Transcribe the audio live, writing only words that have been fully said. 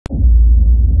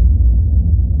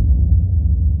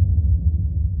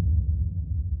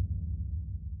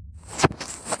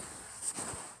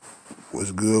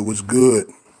What's good? What's good?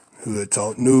 Hood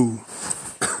Talk News.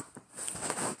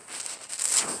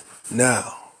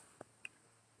 Now,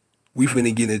 we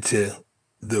finna get into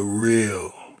the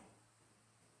real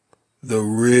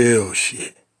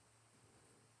shit.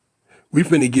 We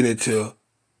finna get into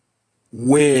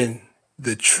when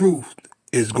the truth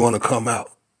is gonna come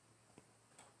out.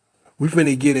 We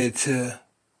finna get into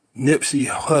Nipsey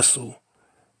Hussle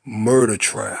murder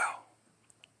trial.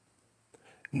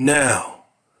 Now,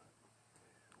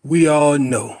 we all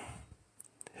know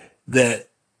that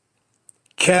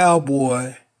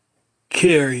Cowboy,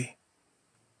 Kerry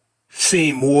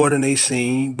seen more than they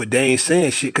seen, but they ain't saying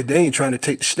shit because they ain't trying to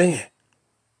take the stand.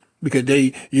 Because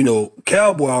they,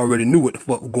 Cowboy already knew what the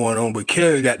fuck was going on, but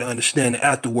Kerry got to understand it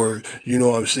afterwards, you know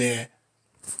what I'm saying?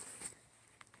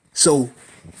 So,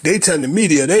 they telling the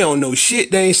media they don't know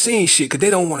shit, they ain't seen shit because they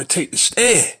don't want to take the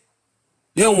stand.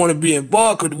 They don't want to be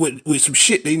involved with some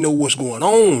shit they know what's going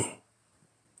on.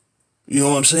 You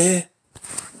know what I'm saying?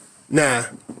 Now,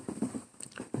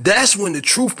 that's when the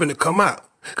truth finna come out.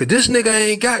 Cause this nigga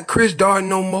ain't got Chris Darden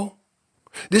no more.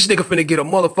 This nigga finna get a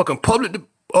motherfucking public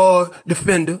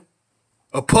defender,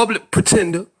 a public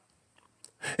pretender,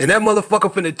 and that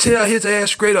motherfucker finna tell his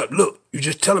ass straight up, look, you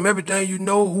just tell him everything you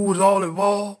know, who was all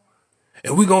involved,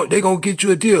 and they gonna get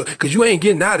you a deal. Cause you ain't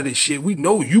getting out of this shit. We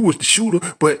know you was the shooter,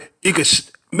 but it could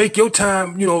make your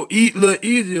time, eat a little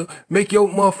easier, make your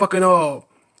motherfucking,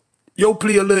 your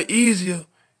plea a little easier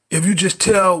if you just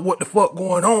tell what the fuck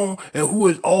going on and who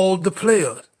is all the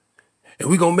players. And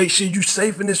we gonna make sure you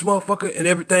safe in this motherfucker and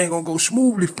everything gonna go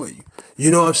smoothly for you.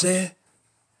 You know what I'm saying?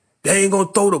 They ain't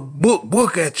gonna throw the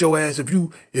book at your ass if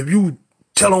you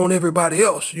tell on everybody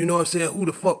else, you know what I'm saying, who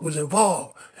the fuck was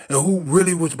involved and who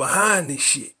really was behind this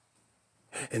shit.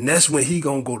 And that's when he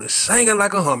gonna go to singing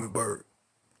like a hummingbird.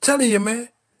 Telling you, man.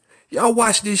 Y'all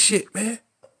watch this shit, man.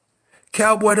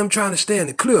 Cowboy, them trying to stay in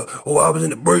the clear. Oh, I was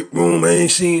in the break room, I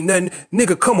ain't seen nothing.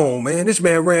 Nigga, come on, man. This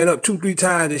man ran up 2-3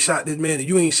 times and shot this man and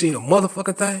you ain't seen a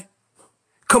motherfucking thing?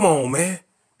 Come on, man.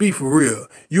 Be for real.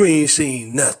 You ain't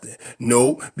seen nothing.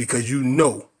 No, because you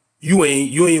know. You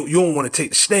don't want to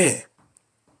take the stand.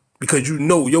 Because you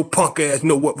know your punk ass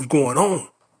know what was going on.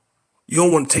 You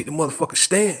don't want to take the motherfucking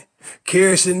stand.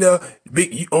 Kerry sitting there,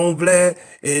 big on Vlad,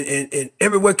 and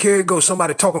everywhere Kerry goes,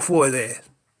 somebody talking for his ass.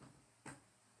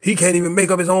 He can't even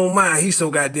make up his own mind. He's so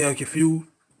goddamn confused.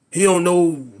 He don't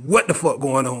know what the fuck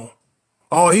going on.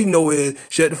 All he know is,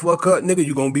 shut the fuck up, nigga,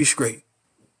 you gonna be straight.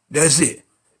 That's it.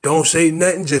 Don't say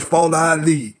nothing, just follow our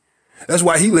lead. That's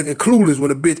why he looking clueless when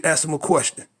a bitch asks him a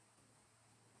question.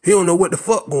 He don't know what the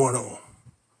fuck going on.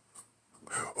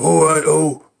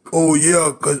 Oh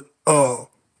yeah, cause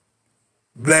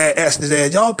Vlad asked his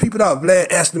ass, y'all peep it out.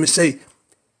 Vlad asked him and say,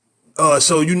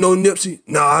 so you know Nipsey?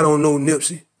 Nah, I don't know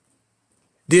Nipsey.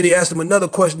 Then he asked him another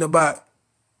question about,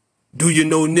 do you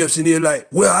know Nipsey? And he's like,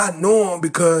 well, I know him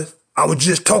because I was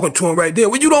just talking to him right there.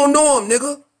 Well, you don't know him,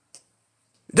 nigga.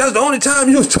 That's the only time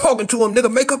you was talking to him,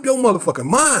 nigga. Make up your motherfucking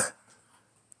mind.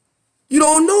 You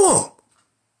don't know him.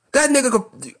 That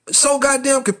nigga so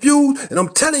goddamn confused, and I'm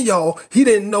telling y'all, he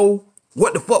didn't know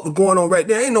what the fuck was going on right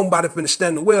there. Ain't nobody finna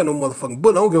stand the well no motherfucking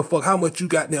bullet. I don't give a fuck how much you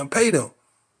goddamn paid him.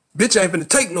 Bitch ain't finna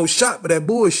take no shot for that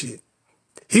bullshit.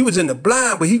 He was in the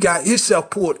blind, but he got himself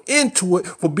pulled into it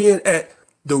for being at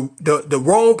the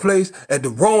wrong place at the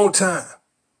wrong time.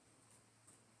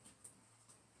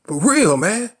 For real,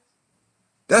 man.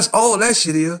 That's all that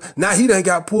shit is. Now he done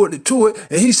got pulled into it,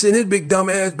 and he sent his big dumb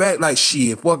ass back like,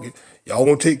 shit, fuck it. Y'all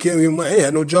won't take care of him. I ain't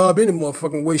had no job any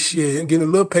motherfucking way, shit. I'm getting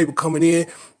a little paper coming in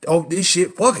off this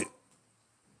shit, fuck it.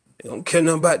 They don't care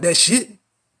nothing about that shit.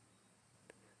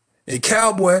 And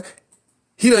Cowboy,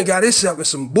 he done got himself in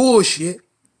some bullshit.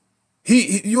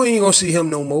 You ain't gonna see him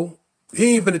no more.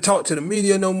 He ain't finna talk to the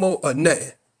media no more or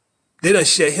nothing. They done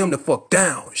shut him the fuck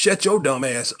down. Shut your dumb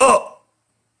ass up.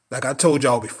 Like I told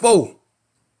y'all before.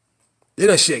 They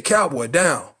done shut Cowboy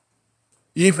down.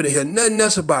 You ain't finna hear nothing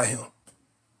else about him.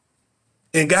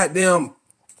 And goddamn,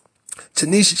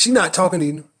 Tanisha, she not talking to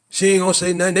you. She ain't gonna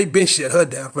say nothing. They been shut her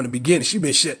down from the beginning. She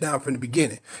been shut down from the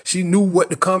beginning. She knew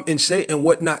what to come and say and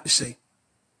what not to say.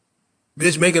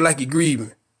 Bitch, make it like you're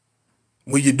grieving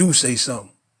when you do say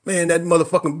something. Man, that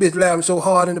motherfucking bitch laughing so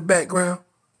hard in the background.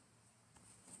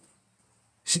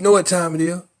 She know what time it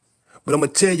is. But I'm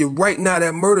going to tell you right now,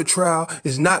 that murder trial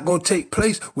is not going to take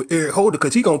place with Eric Holder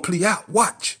because he going to plea out.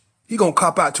 Watch. He going to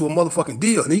cop out to a motherfucking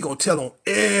deal and he going to tell on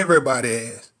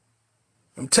everybody's ass.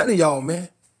 I'm telling y'all, man.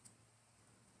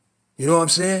 You know what I'm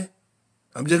saying?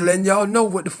 I'm just letting y'all know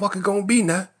what the fuck is going to be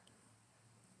now.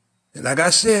 And like I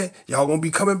said, y'all going to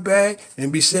be coming back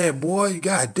and be saying, boy, you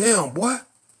goddamn, boy.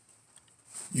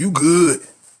 You good.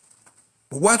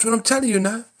 But watch what I'm telling you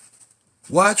now.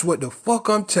 Watch what the fuck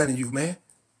I'm telling you, man.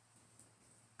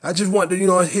 I just want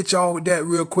to, hit y'all with that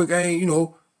real quick. I ain't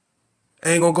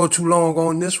gonna go too long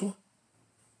on this one.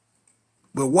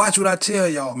 But watch what I tell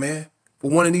y'all, man.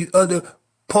 For one of these other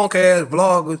punk ass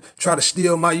vloggers try to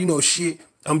steal my, shit,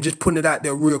 I'm just putting it out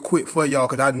there real quick for y'all,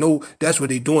 because I know that's what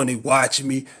they doing. They watching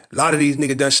me. A lot of these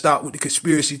niggas done stopped with the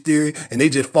conspiracy theory, and they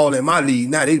just fall in my lead.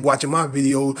 Now they watching my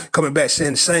videos, coming back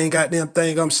saying the same goddamn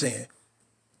thing I'm saying.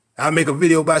 I make a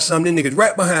video about something, them niggas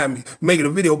right behind me, making a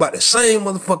video about the same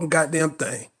motherfucking goddamn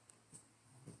thing.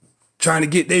 Trying to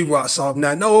get they rocks off.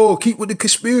 Now, no, keep with the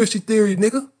conspiracy theory,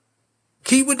 nigga.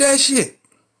 Keep with that shit.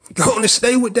 Go on and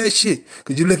stay with that shit,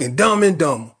 because you're looking dumb and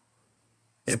dumber.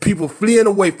 And people fleeing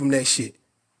away from that shit.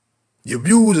 Your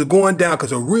views are going down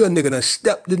because a real nigga done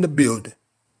stepped in the building.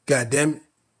 God damn it.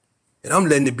 And I'm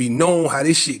letting it be known how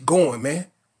this shit going, man.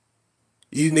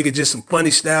 These niggas just some funny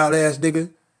style ass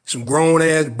niggas. Some grown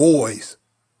ass boys.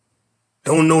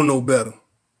 Don't know no better.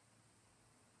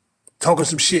 Talking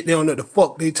some shit they don't know the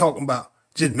fuck they talking about.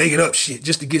 Just making up shit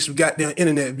just to get some goddamn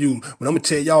internet views. But I'm going to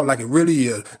tell y'all like it really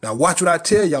is. Now watch what I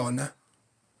tell y'all now.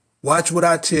 Watch what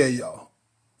I tell y'all.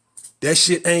 That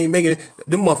shit ain't making it.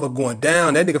 Them motherfuckers going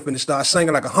down. That nigga finna start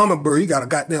singing like a hummingbird. He got a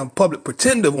goddamn public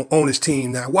pretender on his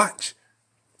team now. Watch.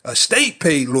 A state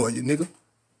paid lawyer, nigga.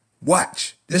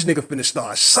 Watch. This nigga finna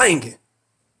start singing.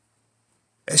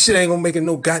 That shit ain't gonna make it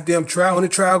no goddamn trial. And the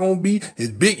trial gonna be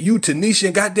is Big U, Tanisha,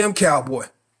 and goddamn Cowboy.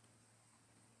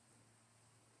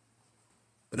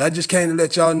 But I just came to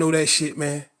let y'all know that shit,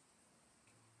 man.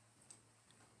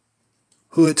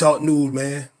 Hood Talk News,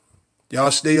 man.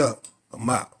 Y'all stay up. I'm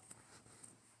out.